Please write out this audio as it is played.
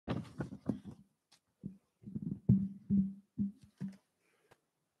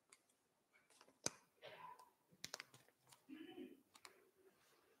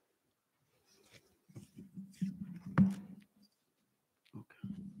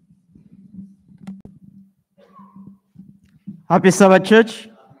Happy Sabbath, church.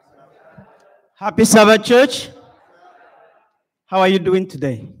 Happy Sabbath, church. How are you doing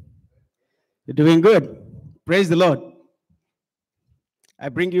today? You're doing good. Praise the Lord. I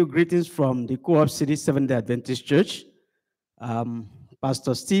bring you greetings from the Co-op City Seventh-day Adventist Church.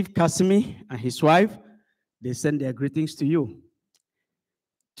 Pastor Steve Cassimi and his wife, they send their greetings to you.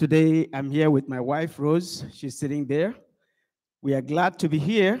 Today, I'm here with my wife, Rose. She's sitting there. We are glad to be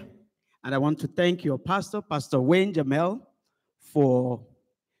here, and I want to thank your pastor, Pastor Wayne Jamel, for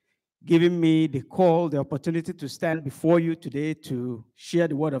giving me the call, the opportunity to stand before you today to share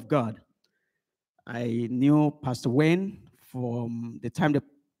the word of God. I knew Pastor Wayne from the time the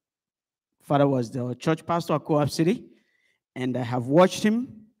father was the church pastor at Co-op City, and I have watched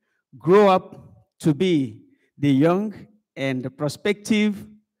him grow up to be the young and the prospective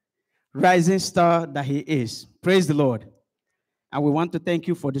rising star that he is. Praise the Lord. And we want to thank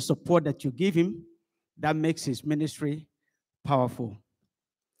you for the support that you give him. That makes his ministry powerful.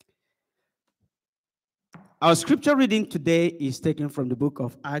 Our scripture reading today is taken from the book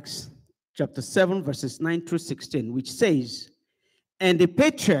of Acts, chapter 7, verses 9 through 16, which says, "And the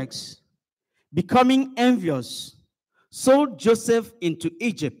patriarchs, becoming envious, sold Joseph into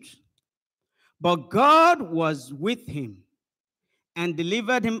Egypt. But God was with him and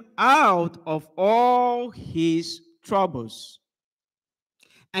delivered him out of all his troubles,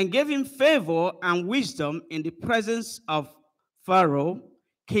 and gave him favor and wisdom in the presence of Pharaoh,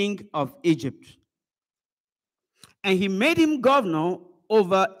 king of Egypt. And he made him governor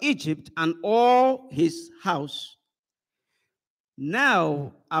over Egypt and all his house.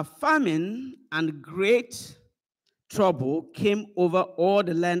 Now a famine and great trouble came over all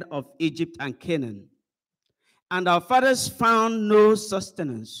the land of Egypt and Canaan, and our fathers found no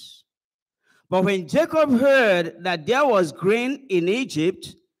sustenance. But when Jacob heard that there was grain in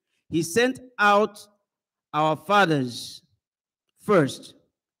Egypt, he sent out our fathers first.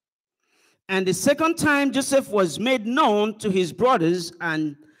 And the second time Joseph was made known to his brothers,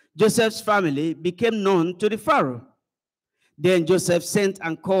 and Joseph's family became known to the Pharaoh. Then Joseph sent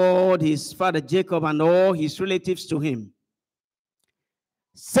and called his father Jacob and all his relatives to him.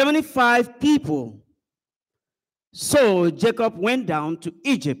 75 people. So Jacob went down to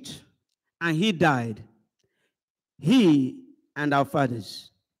Egypt, and he died, he and our fathers.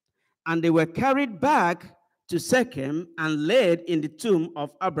 And they were carried back to Shechem and laid in the tomb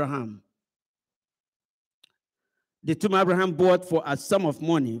of Abraham. The tomb Abraham bought for a sum of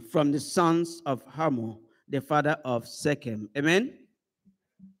money from the sons of Hamor, the father of Shechem." Amen?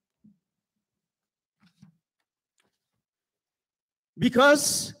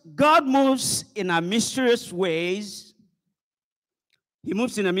 Because God moves in a mysterious ways, he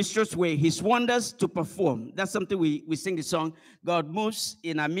moves in a mysterious way, his wonders to perform. That's something we sing the song, God moves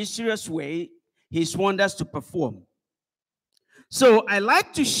in a mysterious way, his wonders to perform. So I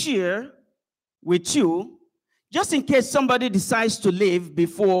like to share with you, just in case somebody decides to leave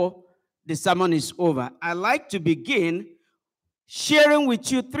before the sermon is over, I like to begin sharing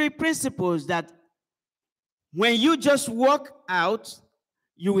with you 3 principles that when you just walk out,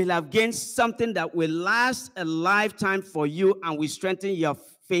 you will have gained something that will last a lifetime for you and will strengthen your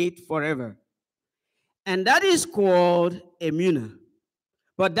faith forever. And that is called Emunah.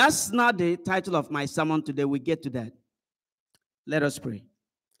 But that's not the title of my sermon today. We get to that. Let us pray.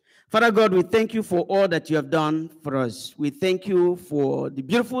 Father God, we thank you for all that you have done for us. We thank you for the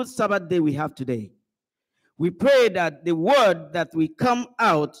beautiful Sabbath day we have today. We pray that the word that we come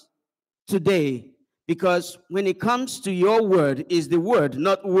out today, because when it comes to your word, is the word,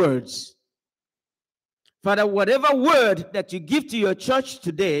 not words. Father, whatever word that you give to your church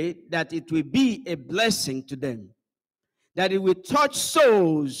today, that it will be a blessing to them, that it will touch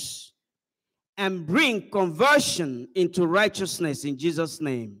souls and bring conversion into righteousness in Jesus'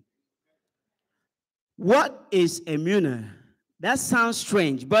 name. What is Emunah? That sounds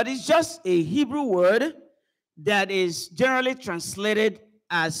strange, but it's just a Hebrew word that is generally translated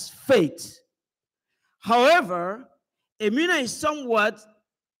as faith. However, Emunah is somewhat,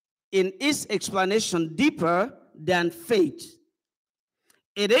 in its explanation, deeper than faith.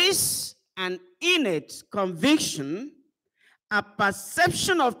 It is an innate conviction, a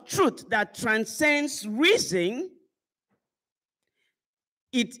perception of truth that transcends reason.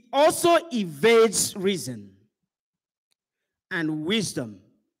 It also evades reason and wisdom.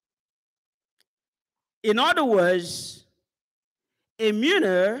 In other words,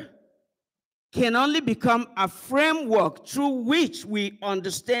 Emunah can only become a framework through which we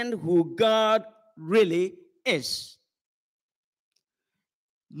understand who God really is.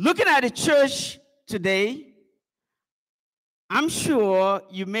 Looking at the church today, I'm sure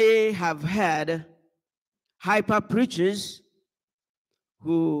you may have had hyper preachers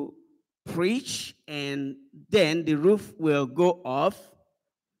who preach, and then the roof will go off.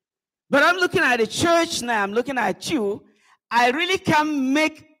 But I'm looking at the church now, I'm looking at you. I really can't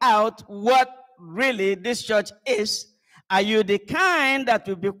make out what really this church is. Are you the kind that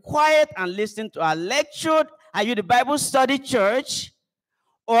will be quiet and listen to a lecture? Are you the Bible study church?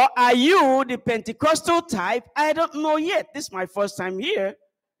 Or are you the Pentecostal type? I don't know yet. This is my first time here.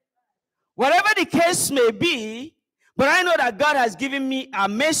 Whatever the case may be, but I know that God has given me a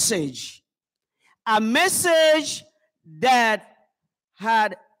message that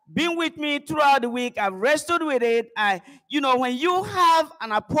had been with me throughout the week. I've wrestled with it. When you have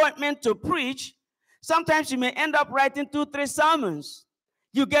an appointment to preach, sometimes you may end up writing 2-3 sermons.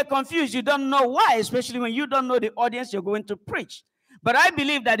 You get confused. You don't know why, especially when you don't know the audience you're going to preach. But I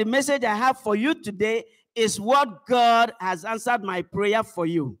believe that the message I have for you today is what God has answered my prayer for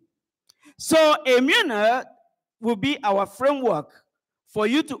you. So Ogbonna will be our framework for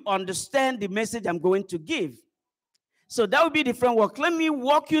you to understand the message I'm going to give. So that will be the framework. Let me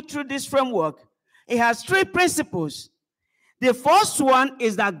walk you through this framework. It has 3 principles. The first one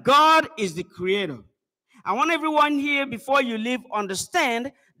is that God is the creator. I want everyone here, before you leave,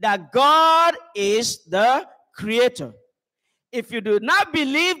 understand that God is the creator. If you do not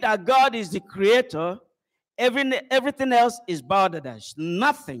believe that God is the creator, everything else is balderdash.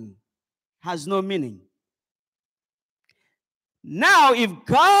 Nothing has no meaning. Now, if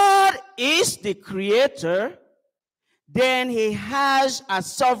God is the creator, then he has a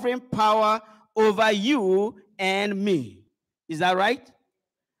sovereign power over you and me. Is that right?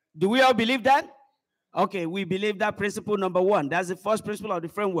 Do we all believe that? Okay, we believe that principle number 1. That's the first principle of the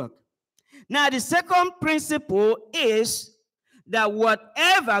framework. Now, the second principle is that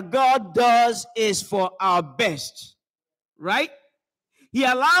whatever God does is for our best, right? He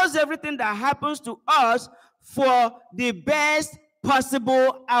allows everything that happens to us for the best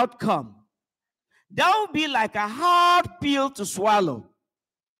possible outcome. That would be like a hard pill to swallow.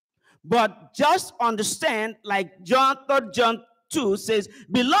 But just understand, like 3 John 2 says,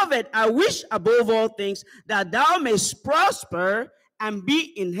 "Beloved, I wish above all things that thou mayst prosper and be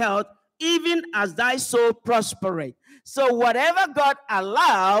in health, even as thy soul prospereth." So whatever God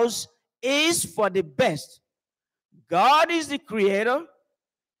allows is for the best. God is the creator,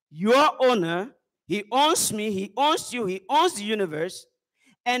 your owner. He owns me, he owns you, he owns the universe.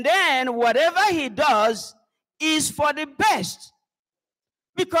 And then whatever he does is for the best,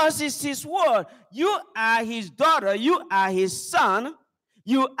 because it's his word. You are his daughter, you are his son,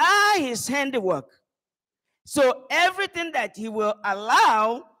 you are his handiwork. So everything that he will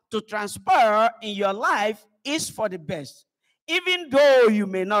allow to transpire in your life is for the best, even though you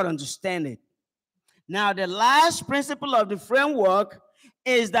may not understand it. Now, the last principle of the framework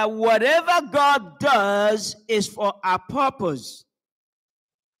is that whatever God does is for a purpose.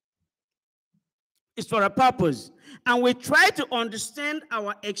 It's for a purpose. And we try to understand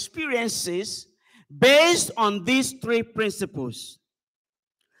our experiences based on these 3 principles.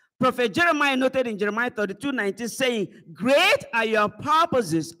 Prophet Jeremiah noted in Jeremiah 32:19, saying, "Great are your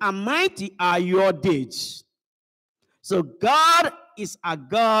purposes and mighty are your deeds." So God is a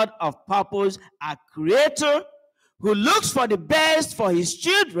God of purpose, a creator who looks for the best for his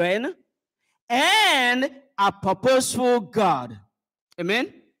children, and a purposeful God.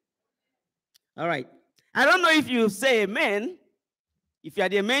 Amen? All right. I don't know if you say amen, if you are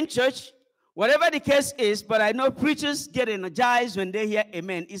the amen church, whatever the case is, but I know preachers get energized when they hear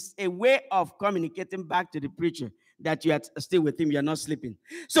amen. It's a way of communicating back to the preacher that you are still with him, you're not sleeping.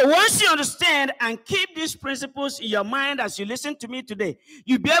 So once you understand and keep these principles in your mind as you listen to me today,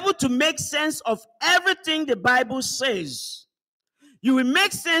 you'll be able to make sense of everything the Bible says. You will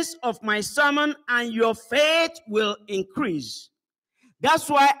make sense of my sermon and your faith will increase. That's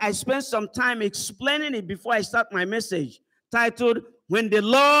why I spent some time explaining it before I start my message, titled, "When the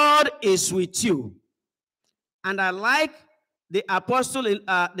Lord is with you." And I like the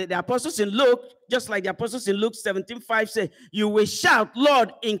apostles in Luke, just like the apostles in Luke 17:5 say, "You will shout,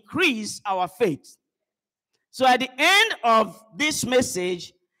 Lord, increase our faith." So at the end of this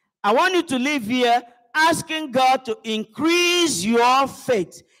message, I want you to leave here asking God to increase your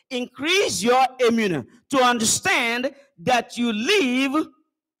faith, increase your Ogbonna, to understand that you live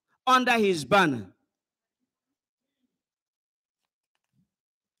under his banner.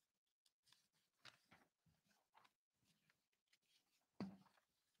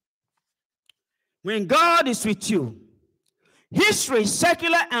 When God is with you, history,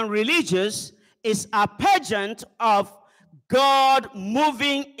 secular and religious, is a pageant of God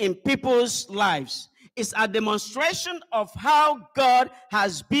moving in people's lives. It's a demonstration of how God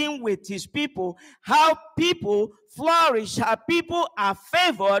has been with his people, how people flourish, how people are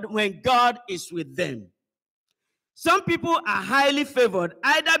favored when God is with them. Some people are highly favored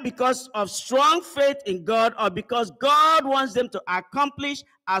either because of strong faith in God or because God wants them to accomplish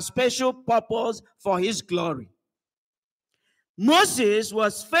a special purpose for his glory. Moses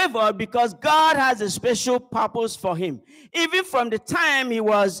was favored because God has a special purpose for him. Even from the time he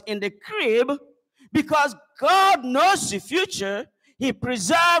was in the crib, because God knows the future, he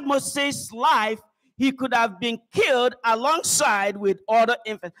preserved Moses' life. He could have been killed alongside with other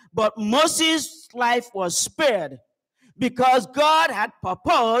infants, but Moses' life was spared because God had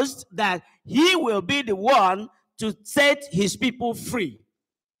proposed that he will be the one to set his people free.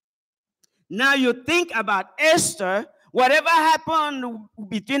 Now you think about Esther. Whatever happened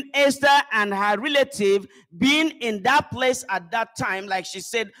between Esther and her relative being in that place at that time, like she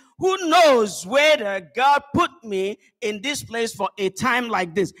said, who knows whether God put me in this place for a time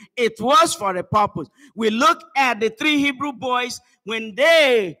like this? It was for a purpose. We look at the 3 Hebrew boys when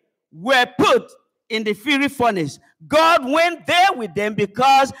they were put in the fiery furnace. God went there with them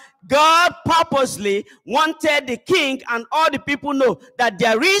because God purposely wanted the king and all the people know that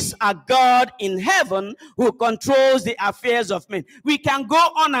there is a God in heaven who controls the affairs of men. We can go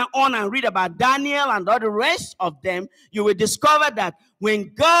on and read about Daniel and all the rest of them. You will discover that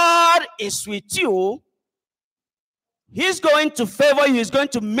when God is with you, he's going to favor you. He's going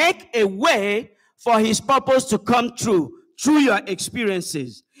to make a way for his purpose to come true through your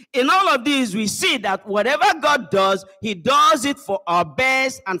experiences. In all of these, we see that whatever God does, he does it for our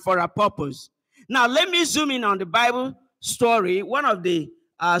best and for our purpose. Now, let me zoom in on the Bible story, one of the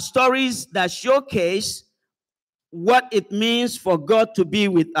stories that showcase what it means for God to be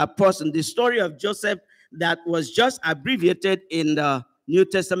with a person. The story of Joseph that was just abbreviated in the New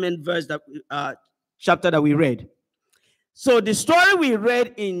Testament verse, chapter that we read. So the story we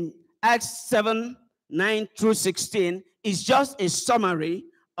read in Acts 7, 9 through 16 is just a summary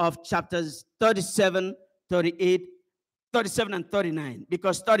of chapters 37, 38, 37 and 39.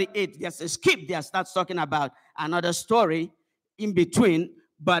 Because 38, there's a skip there, starts talking about another story in between,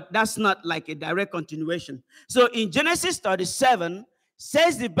 but that's not like a direct continuation. So in Genesis 37,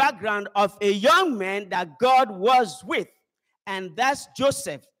 says the background of a young man that God was with, and that's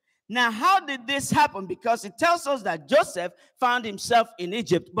Joseph. Now, how did this happen? Because it tells us that Joseph found himself in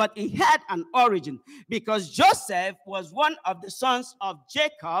Egypt, but he had an origin. Because Joseph was one of the sons of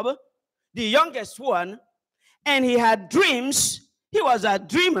Jacob, the youngest one, and he had dreams. He was a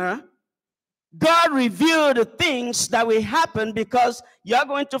dreamer. God revealed the things that will happen because you're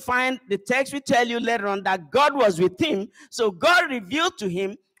going to find the text will tell you later on that God was with him. So God revealed to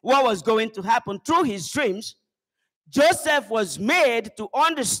him what was going to happen through his dreams. Joseph was made to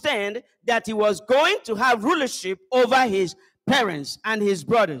understand that he was going to have rulership over his parents and his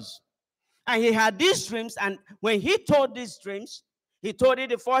brothers. And he had these dreams, and when he told these dreams, he told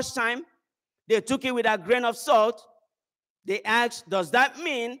it the first time, they took it with a grain of salt. They asked, does that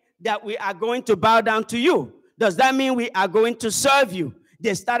mean that we are going to bow down to you? Does that mean we are going to serve you?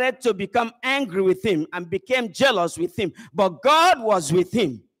 They started to become angry with him and became jealous with him, but God was with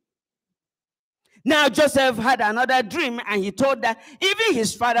him. Now Joseph had another dream, and he told that even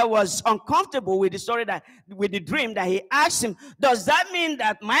his father was uncomfortable with the story with the dream that he asked him, does that mean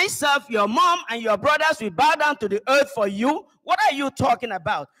that myself, your mom, and your brothers will bow down to the earth for you? What are you talking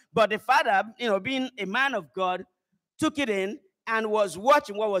about? But the father, being a man of God, took it in and was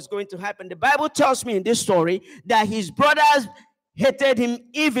watching what was going to happen. The Bible tells me in this story that his brothers hated him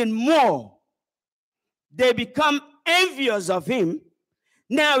even more. They become envious of him.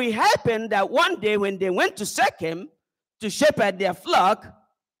 Now, it happened that one day when they went to Shechem to shepherd their flock,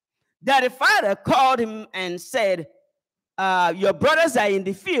 that the father called him and said, your brothers are in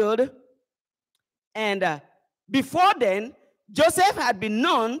the field. And before then, Joseph had been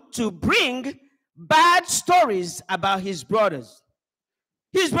known to bring bad stories about his brothers.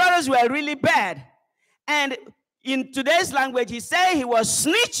 His brothers were really bad. And in today's language, he said he was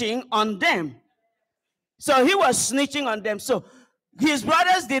snitching on them. So he was snitching on them. So his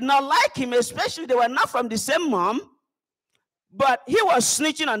brothers did not like him, especially they were not from the same mom, but he was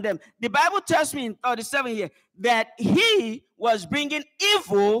snitching on them. The Bible tells me in 37 here that he was bringing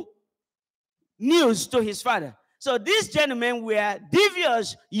evil news to his father. So these gentlemen were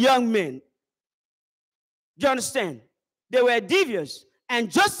devious young men. Do you understand? They were devious. And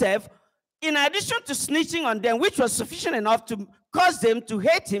Joseph, in addition to snitching on them, which was sufficient enough to cause them to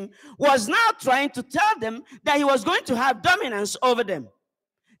hate him, was now trying to tell them that he was going to have dominance over them.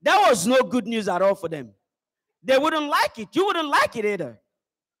 That was no good news at all for them. They wouldn't like it. You wouldn't like it either.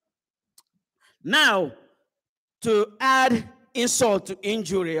 Now, to add insult to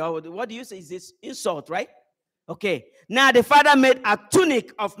injury, or what do you say? Is this insult, right? Okay. Now the father made a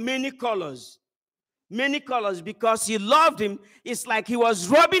tunic of many colors, because he loved him. It's like he was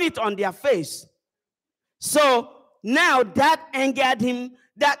rubbing it on their face. So now that angered him.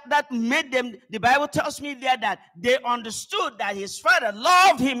 That made them, the Bible tells me there that they understood that his father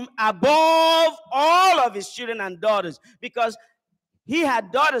loved him above all of his children and daughters, because he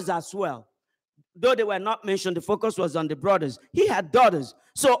had daughters as well. Though they were not mentioned, the focus was on the brothers. He had daughters.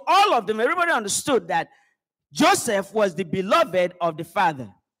 So all of them, everybody understood that Joseph was the beloved of the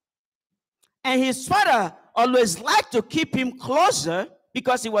father. And his father always liked to keep him closer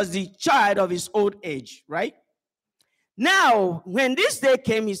because he was the child of his old age, right? Now, when this day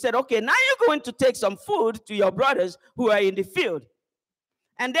came, he said, okay, now you're going to take some food to your brothers who are in the field.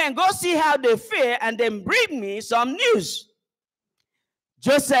 And then go see how they fare and then bring me some news.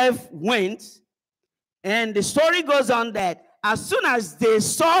 Joseph went, and the story goes on that as soon as they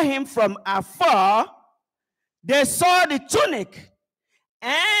saw him from afar, they saw the tunic,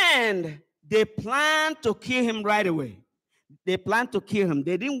 and they planned to kill him right away. They planned to kill him.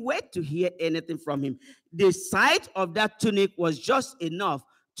 They didn't wait to hear anything from him. The sight of that tunic was just enough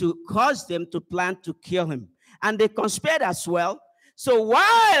to cause them to plan to kill him. And they conspired as well. So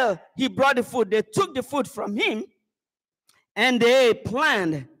while he brought the food, they took the food from him, and they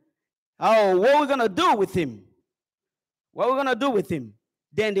planned, oh, what are we going to do with him? What are we going to do with him?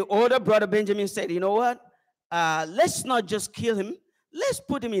 Then the older brother Benjamin said, you know what? Let's not just kill him. Let's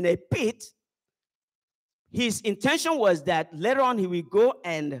put him in a pit. His intention was that later on he will go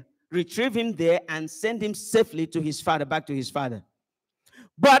and retrieve him there and send him safely to his father, back to his father.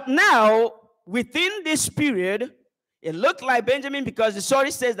 But now, within this period, it looked like Benjamin, because the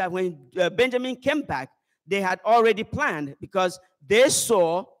story says that when Benjamin came back, they had already planned, because they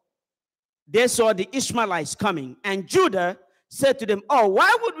saw the Ishmaelites coming. And Judah said to them, oh,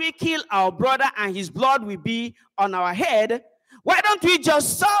 why would we kill our brother and his blood will be on our head? Why don't we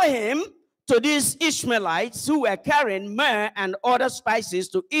just sell him to these Ishmaelites who were carrying myrrh and other spices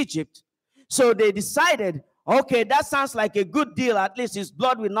to Egypt? So they decided, okay, that sounds like a good deal. At least his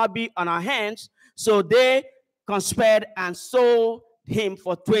blood will not be on our hands. So they conspired and sold him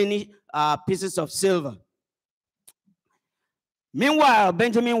for 20 pieces of silver. Meanwhile,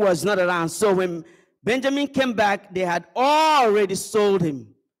 Benjamin was not around. So when Benjamin came back, they had already sold him.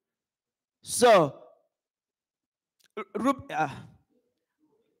 So Reuben.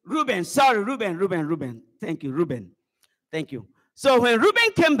 Thank you, Reuben. Thank you. So when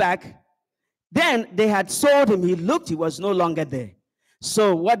Reuben came back, then they had sold him. He looked, he was no longer there.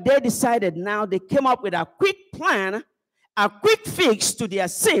 So what they decided now, they came up with a quick plan, a quick fix to their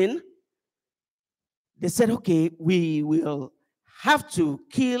sin. They said, okay, we will have to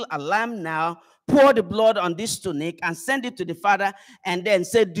kill a lamb now, pour the blood on this tunic and send it to the father, and then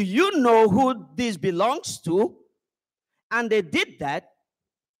say, do you know who this belongs to? And they did that.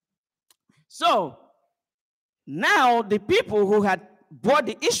 So now the people who had bought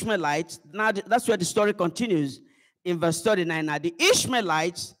the Ishmaelites, now that's where the story continues in verse 39. Now the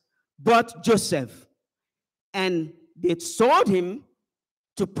Ishmaelites bought Joseph, and they sold him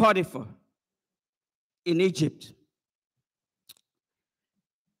to Potiphar in Egypt.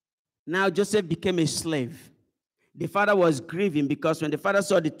 Now Joseph became a slave. The father was grieving because when the father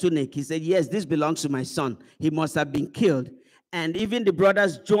saw the tunic, he said, yes, this belongs to my son. He must have been killed. And even the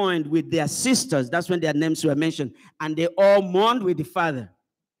brothers joined with their sisters. That's when their names were mentioned. And they all mourned with the father.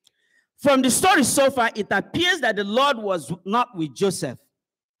 From the story so far, it appears that the Lord was not with Joseph,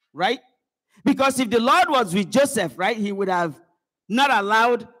 right? Because if the Lord was with Joseph, right, he would have not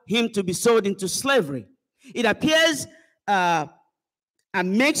allowed him to be sold into slavery. It appears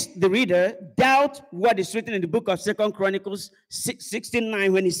and makes the reader doubt what is written in the book of 2 Chronicles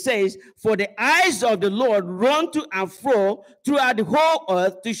 16:9 when it says, for the eyes of the Lord run to and fro throughout the whole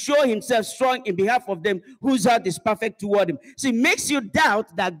earth to show himself strong in behalf of them whose heart is perfect toward him. So it makes you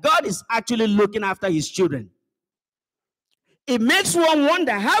doubt that God is actually looking after his children. It makes one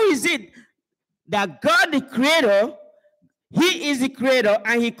wonder, how is it that God the creator, he is the creator,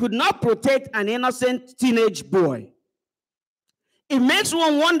 and he could not protect an innocent teenage boy? It makes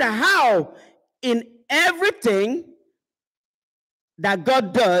one wonder how in everything that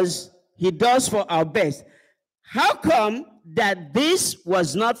God does, he does for our best. How come that this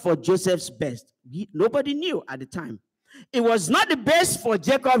was not for Joseph's best? Nobody knew at the time. It was not the best for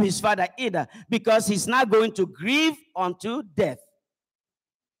Jacob, his father, either, because he's not going to grieve unto death.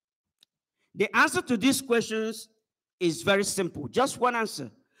 The answer to these questions is very simple. Just one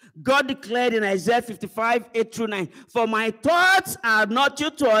answer. God declared in Isaiah 55, 8 through 9, for my thoughts are not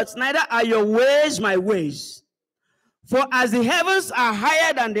your thoughts, neither are your ways my ways. For as the heavens are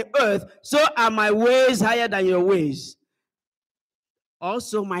higher than the earth, so are my ways higher than your ways.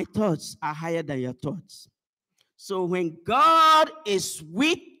 Also, my thoughts are higher than your thoughts. So when God is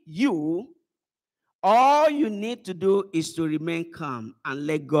with you, all you need to do is to remain calm and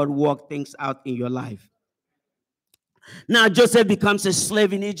let God work things out in your life. Now Joseph becomes a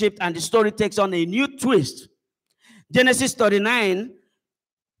slave in Egypt, and the story takes on a new twist. Genesis 39,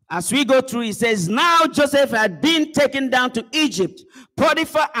 as we go through, it says, now Joseph had been taken down to Egypt.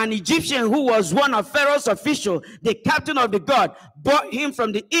 Potiphar, an Egyptian who was one of Pharaoh's officials, the captain of the guard, brought him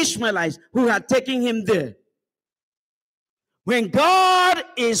from the Ishmaelites who had taken him there. When God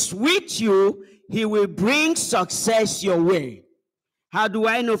is with you, he will bring success your way. How do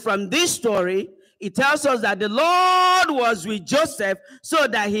I know? From this story, it tells us that the Lord was with Joseph so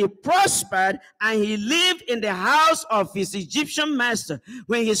that he prospered and he lived in the house of his Egyptian master.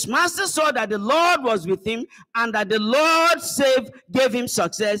 When his master saw that the Lord was with him and that the Lord gave him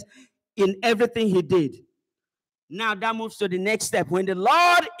success in everything he did. Now that moves to the next step. When the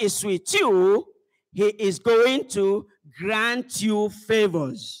Lord is with you, he is going to grant you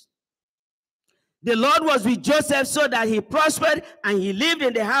favors. The Lord was with Joseph so that he prospered and he lived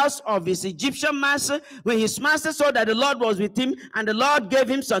in the house of his Egyptian master. When his master saw that the Lord was with him and the Lord gave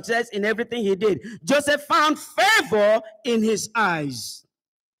him success in everything he did, Joseph found favor in his eyes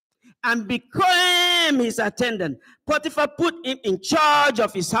and became his attendant. Potiphar put him in charge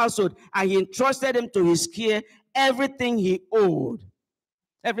of his household and he entrusted him to his care, everything he owned.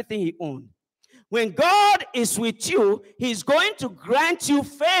 When God is with you, he's going to grant you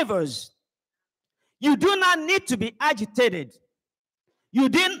favors. You do not need to be agitated. You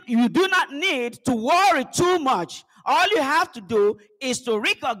do not need to worry too much. All you have to do is to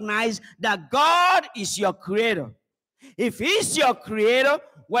recognize that God is your creator. If he's your creator,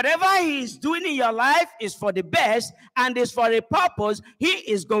 whatever he is doing in your life is for the best and is for a purpose. He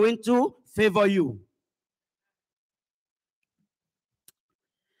is going to favor you.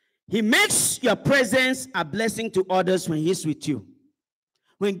 He makes your presence a blessing to others when he's with you.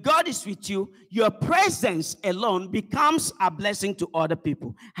 When God is with you, your presence alone becomes a blessing to other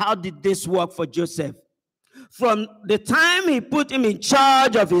people. How did this work for Joseph? From the time he put him in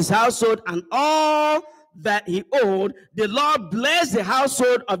charge of his household and all that he owed, the Lord blessed the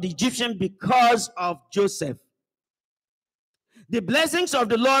household of the Egyptian because of Joseph. The blessings of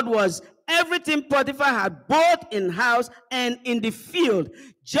the Lord was everything Potiphar had both in house and in the field.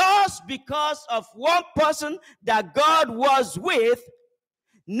 Just because of one person that God was with,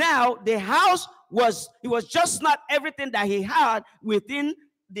 now the house was just not everything that he had within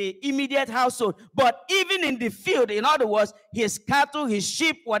the immediate household, but even in the field, in other words, his cattle, his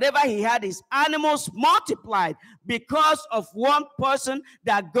sheep, whatever he had, his animals multiplied because of one person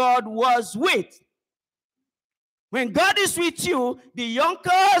that God was with. When God is with you, the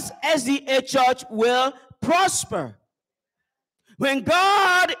Yonkers SDA Church will prosper. When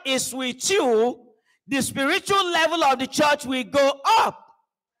God is with you, the spiritual level of the church will go up.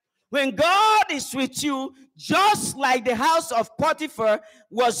 When God is with you, just like the house of Potiphar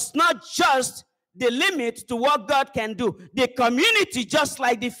was not just the limit to what God can do. The community, just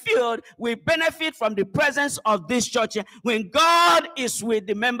like the field, will benefit from the presence of this church when God is with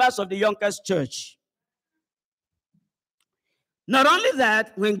the members of the Yonkers Church. Not only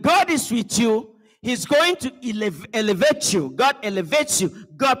that, when God is with you, he's going to elevate you. God elevates you.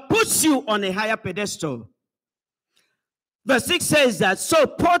 God puts you on a higher pedestal. Verse 6 says that, so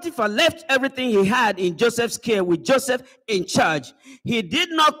Potiphar left everything he had in Joseph's care with Joseph in charge. He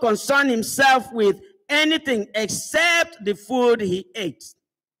did not concern himself with anything except the food he ate.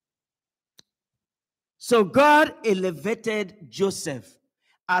 So God elevated Joseph.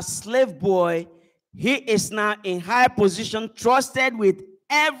 As slave boy, he is now in high position, trusted with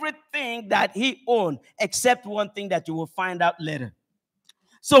everything that he owned, except one thing that you will find out later.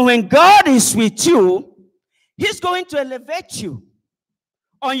 So when God is with you, he's going to elevate you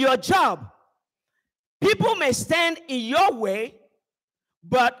on your job. People may stand in your way,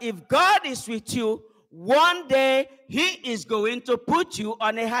 but if God is with you, one day he is going to put you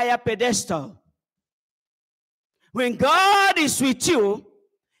on a higher pedestal. When God is with you,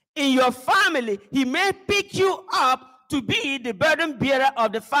 in your family, he may pick you up to be the burden bearer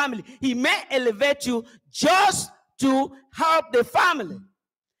of the family. He may elevate you just to help the family.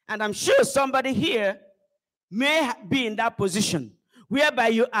 And I'm sure somebody here may be in that position whereby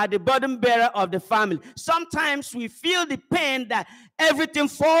you are the burden bearer of the family. Sometimes we feel the pain that everything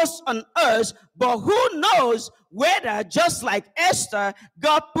falls on us. But who knows whether, just like Esther,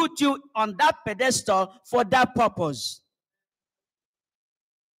 God put you on that pedestal for that purpose.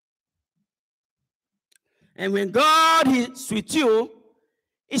 And when God is with you,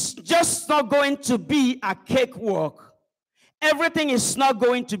 it's just not going to be a cakewalk. Everything is not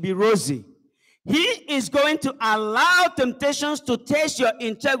going to be rosy. He is going to allow temptations to test your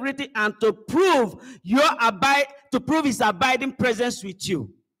integrity and to prove his abiding presence with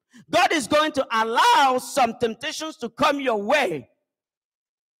you. God is going to allow some temptations to come your way.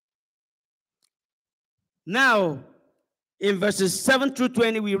 Now, in verses 7 through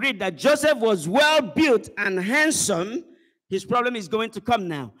 20, we read that Joseph was well built and handsome. His problem is going to come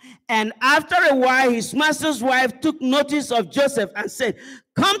now. And after a while, his master's wife took notice of Joseph and said,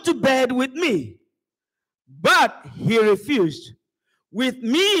 "Come to bed with me." But he refused. "With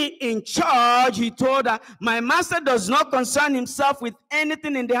me in charge," he told her, "my master does not concern himself with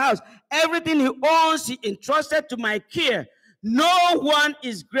anything in the house. Everything he owns, he entrusted to my care. No one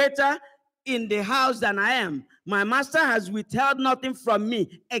is greater in the house than I am. My master has withheld nothing from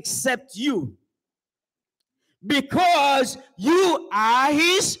me except you, because you are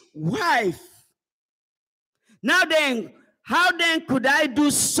his wife. Now then, how then could I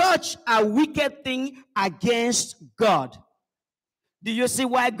do such a wicked thing against God?" Do you see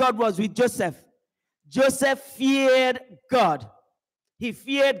why God was with Joseph? Joseph feared God. He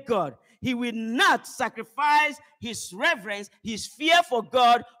feared God. He will not sacrifice his reverence, his fear for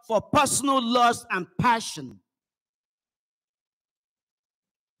God, for personal lust and passion.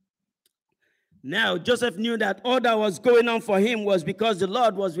 Now, Joseph knew that all that was going on for him was because the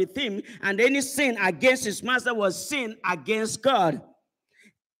Lord was with him, and any sin against his master was sin against God.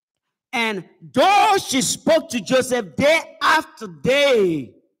 And though she spoke to Joseph day after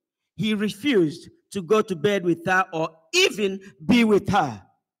day, he refused to go to bed with her or even be with her.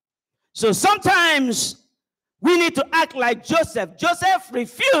 So sometimes we need to act like Joseph. Joseph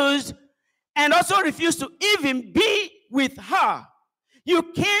refused and also refused to even be with her. You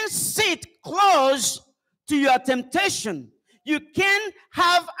can't sit close to your temptation. You can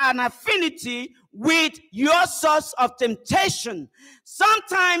have an affinity with your source of temptation.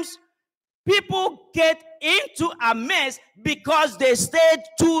 Sometimes people get into a mess because they stayed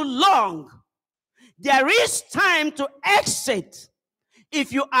too long. There is time to exit.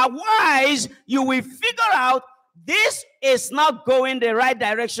 If you are wise, you will figure out this is not going the right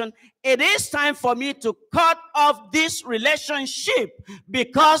direction. It is time for me to cut off this relationship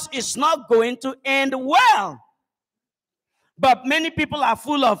because it's not going to end well. But many people are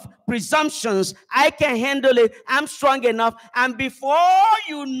full of presumptions. I can handle it. I'm strong enough. And before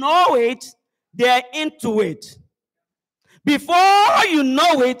you know it, they're into it. Before you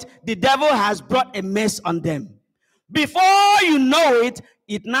know it, the devil has brought a mess on them. Before you know it,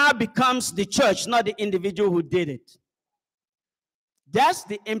 it now becomes the church, not the individual who did it. That's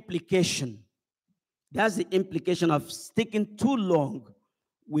the implication. That's the implication of sticking too long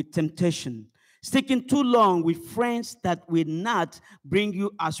with temptation. Sticking too long with friends that will not bring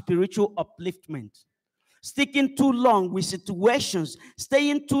you a spiritual upliftment. Sticking too long with situations.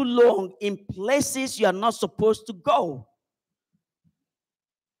 Staying too long in places you are not supposed to go.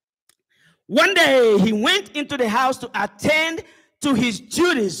 One day, he went into the house to attend to his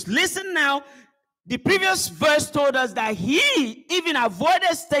duties. Listen now, the previous verse told us that he even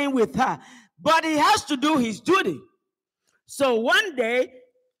avoided staying with her, but he has to do his duty. So one day,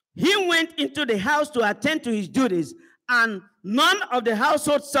 he went into the house to attend to his duties, and none of the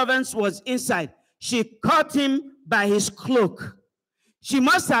household servants was inside. She caught him by his cloak. She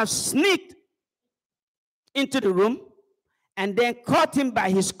must have sneaked into the room and then caught him by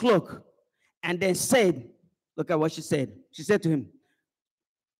his cloak. And then said, look at what she said. She said to him,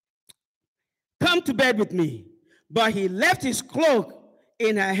 "Come to bed with me." But he left his cloak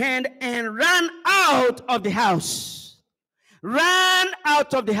in her hand and ran out of the house. Ran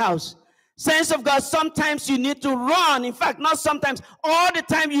out of the house. Saints of God, sometimes you need to run. In fact, not sometimes, all the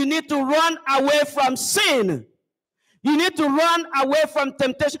time you need to run away from sin. You need to run away from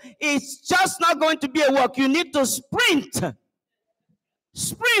temptation. It's just not going to be a walk. You need to sprint.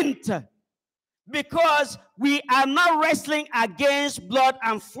 Sprint. Because we are not wrestling against blood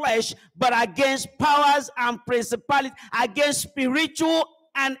and flesh, but against powers and principalities, against spiritual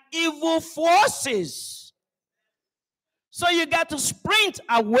and evil forces. So you got to sprint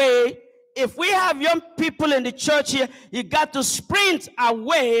away. If we have young people in the church here, you got to sprint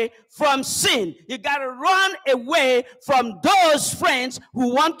away from sin. You got to run away from those friends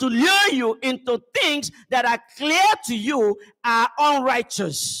who want to lure you into things that are clear to you are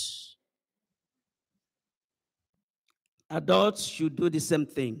unrighteous. Adults should do the same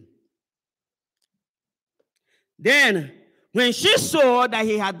thing. Then, when she saw that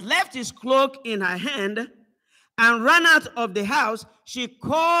he had left his cloak in her hand and ran out of the house, she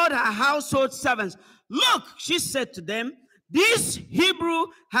called her household servants. Look, she said to them, this Hebrew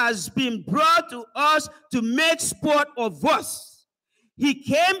has been brought to us to make sport of us. He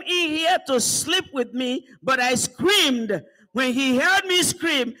came in here to sleep with me, but I screamed. When he heard me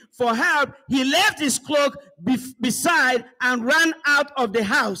scream for help, he left his cloak beside and ran out of the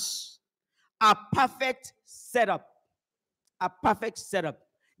house. A perfect setup. A perfect setup.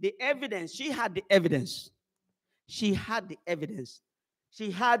 The evidence, she had the evidence. She had the evidence.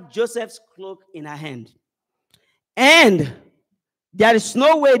 She had Joseph's cloak in her hand. And there is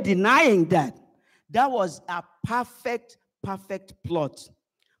no way denying that. That was a perfect plot.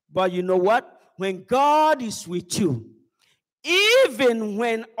 But you know what? When God is with you, even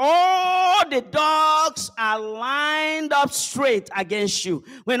when all the dogs are lined up straight against you,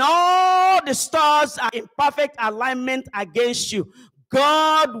 when all the stars are in perfect alignment against you,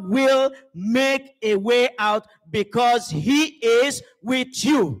 God will make a way out because He is with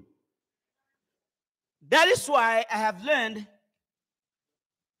you. That is why I have learned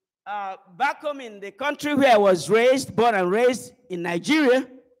back home in the country where I was born and raised in Nigeria.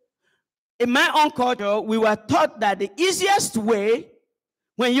 In my own culture, we were taught that the easiest way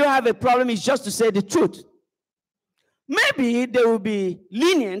when you have a problem is just to say the truth. Maybe they will be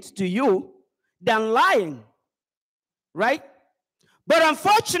lenient to you than lying, right? But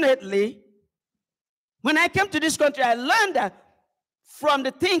unfortunately, when I came to this country, I learned that from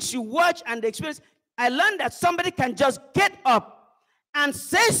the things you watch and the experience, I learned that somebody can just get up and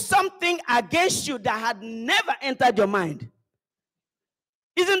say something against you that had never entered your mind.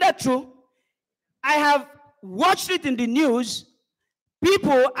 Isn't that true? I have watched it in the news.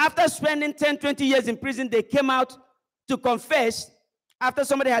 People, after spending 10, 20 years in prison, they came out to confess. After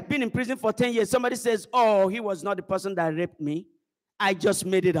somebody had been in prison for 10 years, somebody says, oh, he was not the person that raped me. I just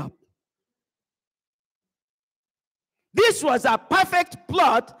made it up. This was a perfect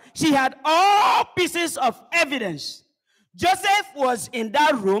plot. She had all pieces of evidence. Joseph was in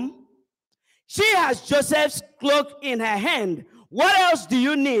that room. She has Joseph's cloak in her hand. What else do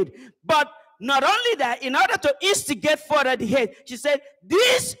you need? But not only that, in order to instigate further the hate, she said,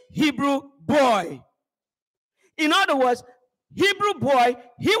 this Hebrew boy. In other words, Hebrew boy,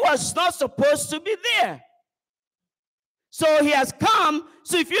 he was not supposed to be there. So he has come,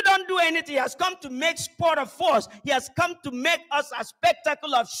 so if you don't do anything, he has come to make sport of us. He has come to make us a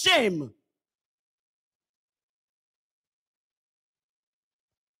spectacle of shame.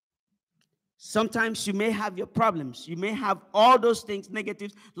 Sometimes you may have your problems. You may have all those things,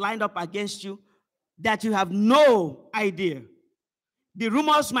 negatives, lined up against you that you have no idea. The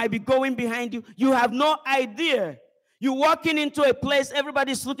rumors might be going behind you. You have no idea. You're walking into a place,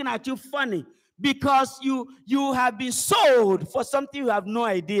 everybody's looking at you funny because you have been sold for something you have no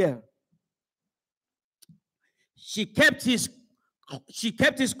idea. She kept his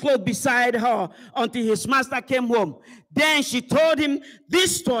cloak beside her until his master came home. Then she told him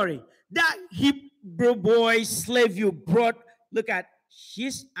this story. That Hebrew boy slave you brought, look at,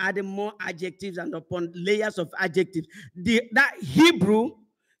 she's adding more adjectives and upon layers of adjectives. That Hebrew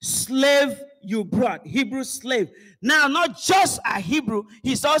slave you brought, Hebrew slave. Now, not just a Hebrew,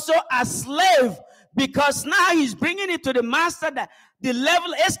 he's also a slave because now he's bringing it to the master that the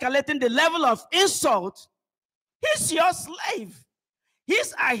level, escalating the level of insult. He's your slave.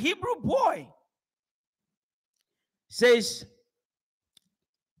 He's a Hebrew boy. Says,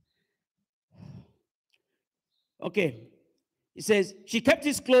 okay, it says, she kept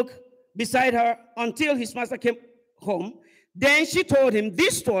his cloak beside her until his master came home. Then she told him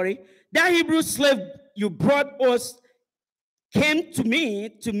this story. That Hebrew slave you brought us came to me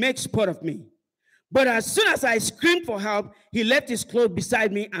to make sport of me. But as soon as I screamed for help, he left his cloak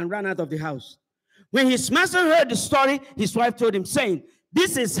beside me and ran out of the house. When his master heard the story, his wife told him, saying,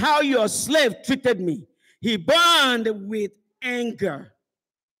 this is how your slave treated me. He burned with anger.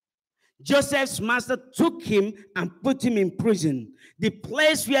 Joseph's master took him and put him in prison, the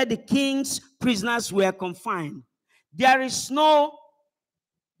place where the king's prisoners were confined. There is no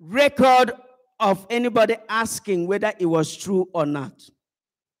record of anybody asking whether it was true or not.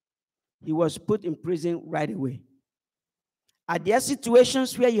 He was put in prison right away. Are there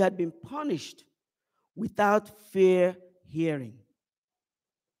situations where you had been punished without fair hearing?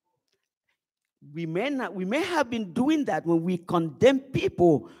 We may have been doing that when we condemn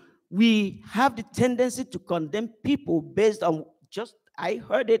people. We have the tendency to condemn people based on just, I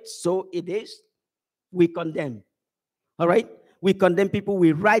heard it, so it is. We condemn. All right? we condemn people,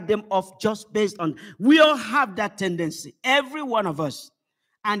 we write them off just based on, we all have that tendency, every one of us.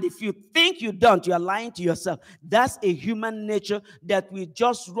 And if you think you don't, you are lying to yourself. That's a human nature that we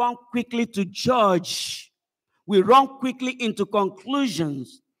just run quickly to judge. We run quickly into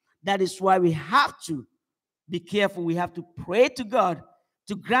conclusions. That is why we have to be careful. We have to pray to God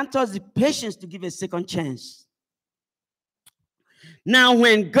to grant us the patience to give a second chance. Now,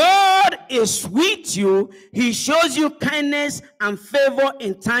 when God is with you, he shows you kindness and favor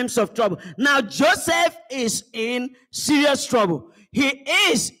in times of trouble. Now, Joseph is in serious trouble. He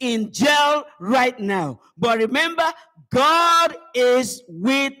is in jail right now. But remember, God is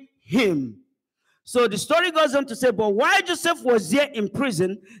with him. So the story goes on to say, but while Joseph was there in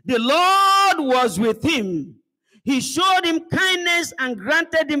prison, the Lord was with him. He showed him kindness and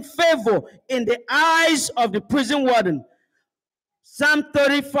granted him favor in the eyes of the prison warden. Psalm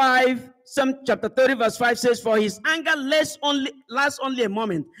chapter 30, verse 5 says, for his anger lasts only a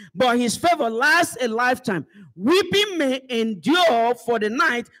moment, but his favor lasts a lifetime. Weeping may endure for the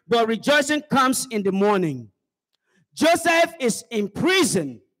night, but rejoicing comes in the morning. Joseph is in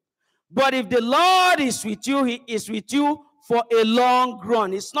prison, but if the Lord is with you, he is with you for a long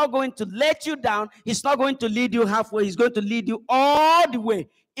run. He's not going to let you down. He's not going to lead you halfway. He's going to lead you all the way.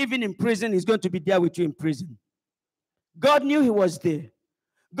 Even in prison, he's going to be there with you in prison. God knew he was there.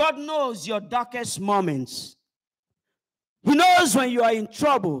 God knows your darkest moments. He knows when you are in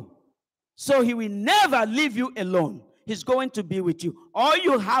trouble. So he will never leave you alone. He's going to be with you. All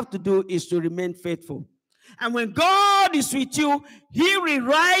you have to do is to remain faithful. And when God is with you, he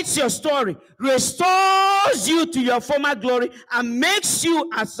rewrites your story, restores you to your former glory, and makes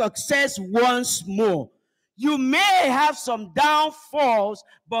you a success once more. You may have some downfalls,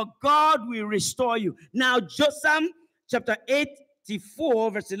 but God will restore you. Now, Psalm chapter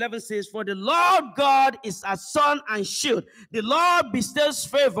 84, verse 11 says, for the Lord God is a sun and shield. The Lord bestows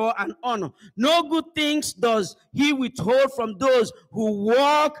favor and honor. No good things does he withhold from those who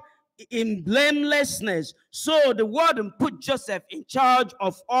walk in blamelessness. So the warden put Joseph in charge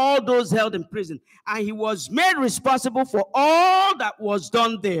of all those held in prison, and he was made responsible for all that was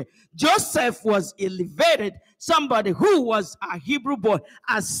done there. Joseph was elevated, somebody who was a Hebrew boy,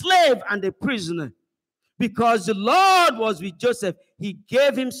 a slave and a prisoner. Because the Lord was with Joseph, he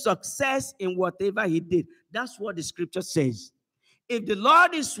gave him success in whatever he did. That's what the scripture says. If the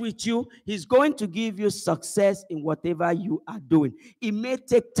Lord is with you, he's going to give you success in whatever you are doing. It may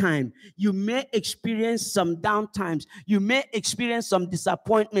take time. You may experience some downtimes. You may experience some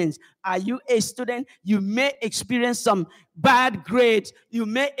disappointments. Are you a student? You may experience some bad grades. You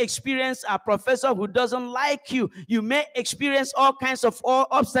may experience a professor who doesn't like you. You may experience all kinds of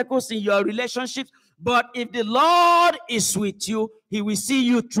obstacles in your relationships. But if the Lord is with you, he will see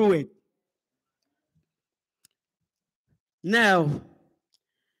you through it. Now,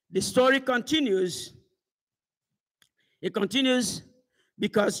 the story continues. It continues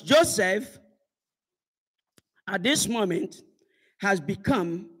because Joseph, at this moment, has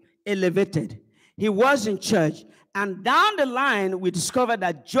become elevated. He was in charge. And down the line, we discovered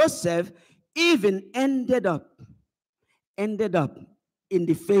that Joseph even ended up in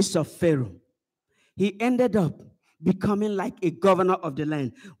the face of Pharaoh. He ended up becoming like a governor of the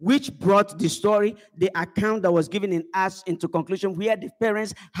land, which brought the story, the account that was given in Acts, into conclusion, where the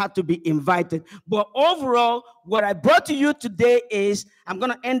parents had to be invited. But overall, what I brought to you today is, I'm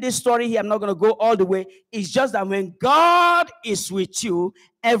going to end this story here. I'm not going to go all the way. It's just that when God is with you,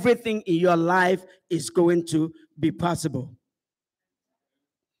 everything in your life is going to be possible.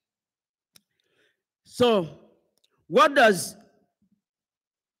 So,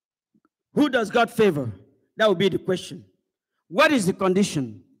 who does God favor? That would be the question. What is the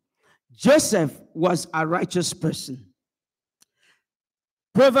condition? Joseph was a righteous person.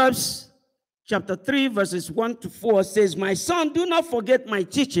 Proverbs chapter 3, verses 1 to 4 says, my son, do not forget my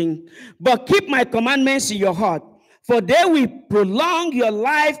teaching, but keep my commandments in your heart, for they will prolong your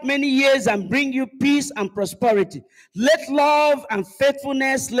life many years and bring you peace and prosperity. Let love and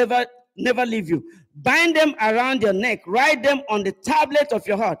faithfulness never leave you. Bind them around your neck. Write them on the tablet of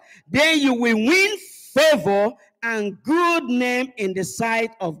your heart. Then you will win favor and good name in the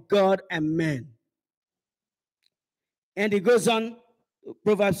sight of God and men. And it goes on,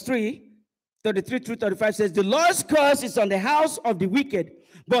 Proverbs 3, 33 through 35 says, the Lord's curse is on the house of the wicked,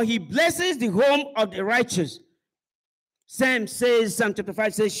 but he blesses the home of the righteous. Psalm chapter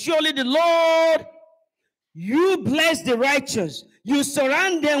 5 says, surely the Lord, you bless the righteous. You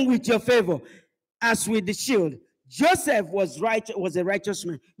surround them with your favor as with the shield. Joseph was a righteous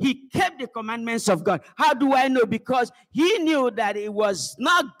man. He kept the commandments of God. How do I know? Because he knew that it was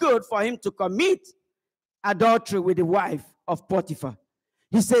not good for him to commit adultery with the wife of Potiphar.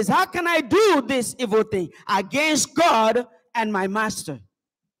 He says, how can I do this evil thing against God and my master?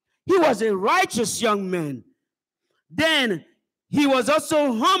 He was a righteous young man. Then he was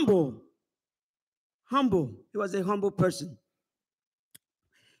also humble. Humble. He was a humble person.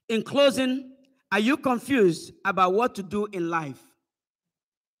 In closing, are you confused about what to do in life?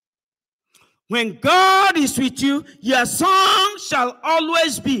 When God is with you, your song shall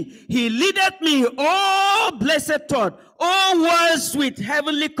always be, He leadeth me, oh blessed thought, oh words with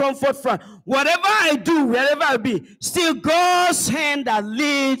heavenly comfort from. Whatever I do, wherever I be, still God's hand that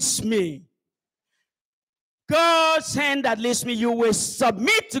leads me. God's hand that leads me. You will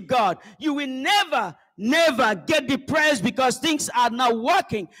submit to God. You will never get depressed because things are not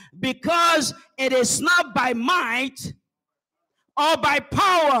working, because it is not by might or by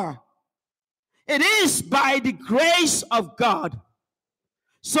power. It is by the grace of God.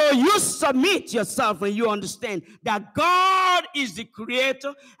 So you submit yourself when you understand that God is the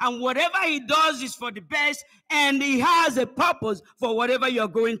creator, and whatever He does is for the best, and He has a purpose for whatever you're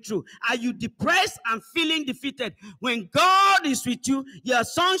going through. Are you depressed and feeling defeated? When God is with you, your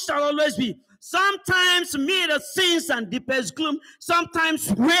song shall always be, sometimes mid of sins and deepest gloom, sometimes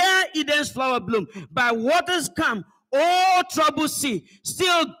where Eden's flower bloom, by waters come, oh trouble sea,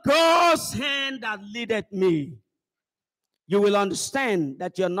 still God's hand that leadeth me. You will understand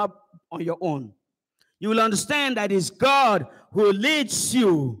that you're not on your own. You will understand that it's God who leads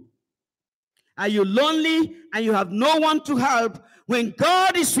you. Are you lonely and you have no one to help? When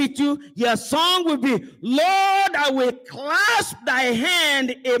God is with you, your song will be, Lord, I will clasp thy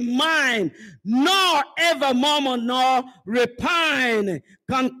hand in mine, nor ever murmur nor repine.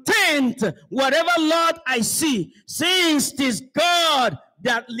 Content, whatever, Lord, I see, since 'tis God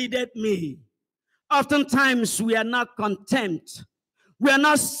that leadeth me. Oftentimes, we are not content. We are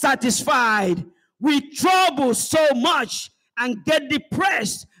not satisfied. We trouble so much and get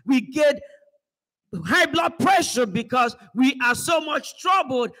depressed. We get high blood pressure because we are so much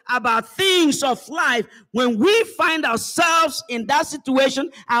troubled about things of life. When we find ourselves in that situation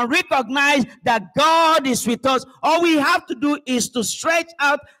and recognize that God is with us, all we have to do is to stretch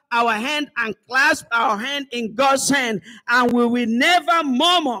out our hand and clasp our hand in God's hand, and we will never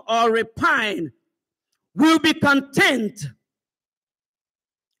murmur or repine. We'll be content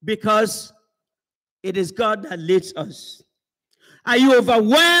because it is God that leads us. Are you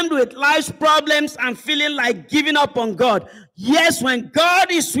overwhelmed with life's problems and feeling like giving up on God? Yes, when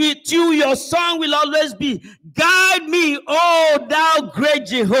God is with you, your song will always be, guide me, oh thou great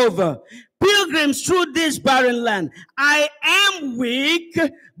Jehovah. Pilgrims through this barren land. I am weak,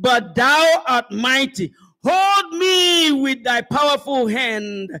 but thou art mighty. Hold me with thy powerful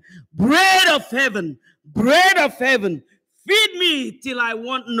hand. Bread of heaven, feed me till I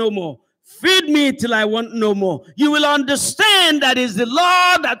want no more. Feed me till I want no more. You will understand that it's the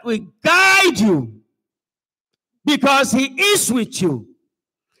Lord that will guide you, because He is with you,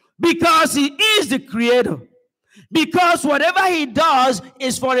 because He is the creator, because whatever He does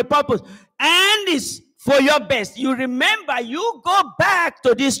is for a purpose and is for your best. You remember, you go back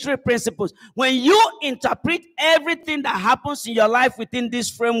to these three principles. When you interpret everything that happens in your life within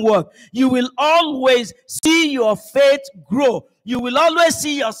this framework, you will always see your faith grow. You will always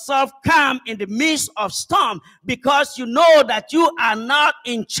see yourself calm in the midst of storm, because you know that you are not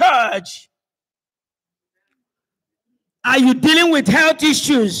in charge. Are you dealing with health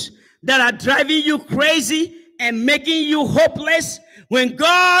issues that are driving you crazy and making you hopeless? When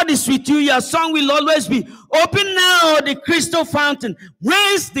God is with you, your song will always be, open now the crystal fountain,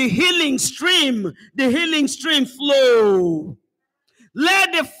 whence the healing stream flow.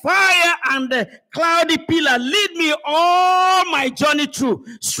 Let the fire and the cloudy pillar lead me all my journey through.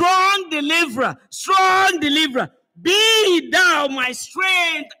 Strong deliverer, be thou my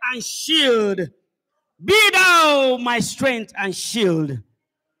strength and shield. Be thou my strength and shield.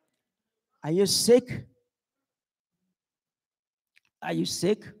 Are you sick? Are you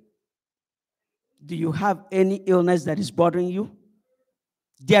sick? Do you have any illness that is bothering you?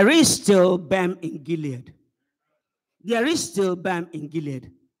 There is still balm in Gilead. There is still balm in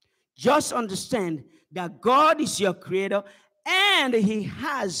Gilead. Just understand that God is your creator and He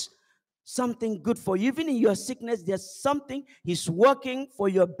has something good for you. Even in your sickness, there's something He's working for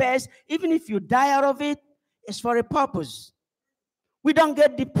your best. Even if you die out of it, it's for a purpose. We don't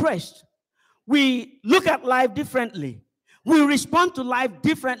get depressed. We look at life differently. We respond to life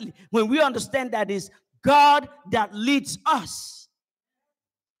differently when we understand that it's God that leads us.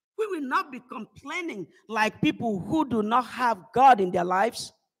 We will not be complaining like people who do not have God in their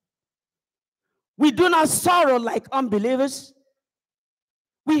lives. We do not sorrow like unbelievers.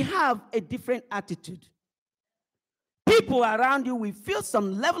 We have a different attitude. people around you will feel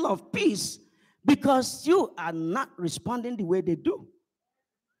some level of peace because you are not responding the way they do.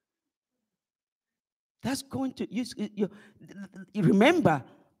 That's going to, you remember,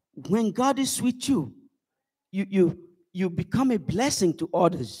 when God is with you, you become a blessing to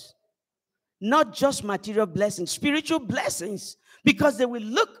others. Not just material blessings, spiritual blessings, because they will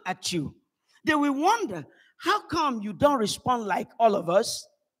look at you. They will wonder, how come you don't respond like all of us?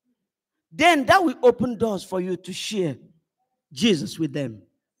 Then that will open doors for you to share Jesus with them.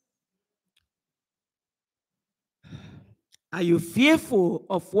 Are you fearful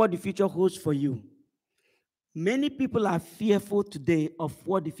of what the future holds for you? Many people are fearful today of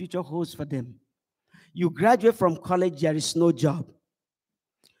what the future holds for them. You graduate from college, there is no job.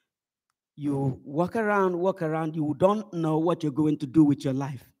 You walk around, you don't know what you're going to do with your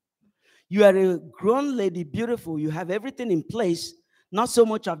life. You are a grown lady, beautiful, you have everything in place, not so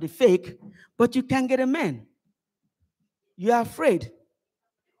much of the fake, but you can't get a man. You are afraid.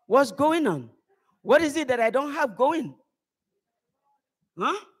 What's going on? What is it that I don't have going?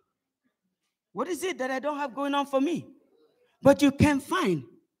 Huh? What is it that I don't have going on for me? But you can't find.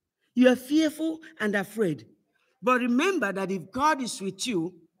 You are fearful and afraid. But remember that if God is with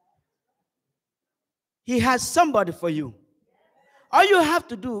you, He has somebody for you. All you have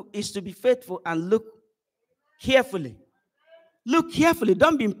to do is to be faithful and look carefully. Look carefully.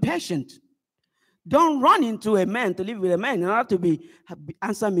 Don't be impatient. Don't run into a man to live with a man in order to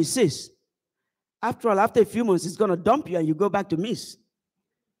answer Mrs. After all, after a few months, it's going to dump you and you go back to Miss.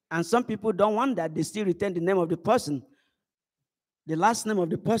 And some people don't want that. They still retain the name of the person, the last name of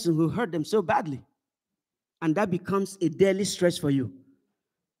the person who hurt them so badly. And that becomes a daily stress for you.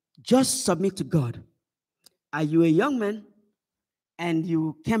 Just submit to God. Are you a young man and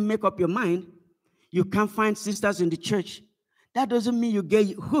you can't make up your mind? You can't find sisters in the church. That doesn't mean you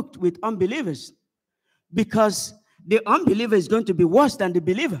get hooked with unbelievers, because the unbeliever is going to be worse than the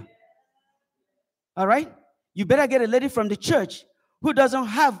believer. All right? You better get a lady from the church who doesn't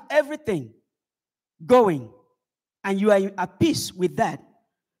have everything going, and you are at peace with that.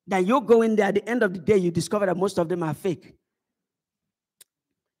 Then you're going there, at the end of the day, you discover that most of them are fake.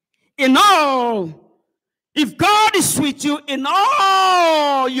 In all, if God is with you, in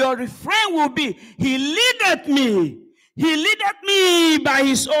all, your refrain will be, He leadeth me. He leadeth me by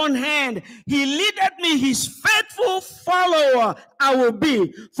His own hand. He leadeth me, His faithful follower I will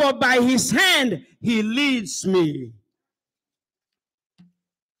be. For by His hand He leads me.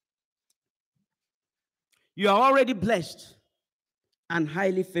 You are already blessed and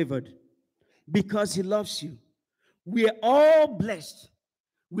highly favored because He loves you. We are all blessed.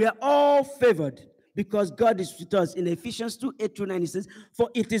 We are all favored because God is with us. In Ephesians 2:8-9, it says, for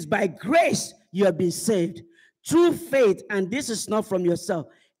it is by grace you have been saved, through faith, and this is not from yourself.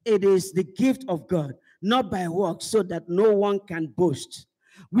 It is the gift of God, not by works, so that no one can boast.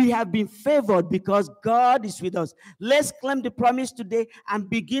 We have been favored because God is with us. Let's claim the promise today and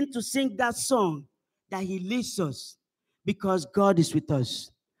begin to sing that song that He leads us, because God is with us.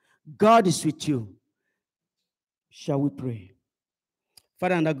 God is with you. Shall we pray?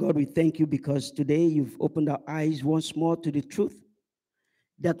 Father and our God, we thank you because today you've opened our eyes once more to the truth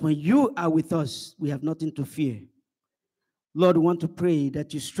that when you are with us, we have nothing to fear. Lord, we want to pray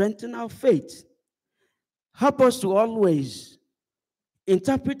that you strengthen our faith. Help us to always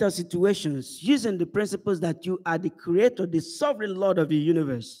interpret our situations using the principles that you are the creator, the sovereign Lord of the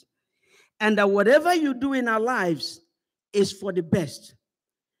universe, and that whatever you do in our lives is for the best,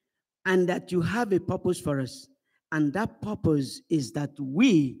 and that you have a purpose for us. And that purpose is that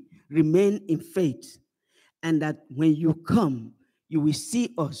we remain in faith, and that when you come, you will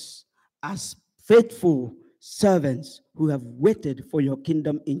see us as faithful servants who have waited for your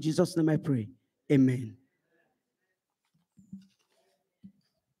kingdom. In Jesus' name I pray. Amen.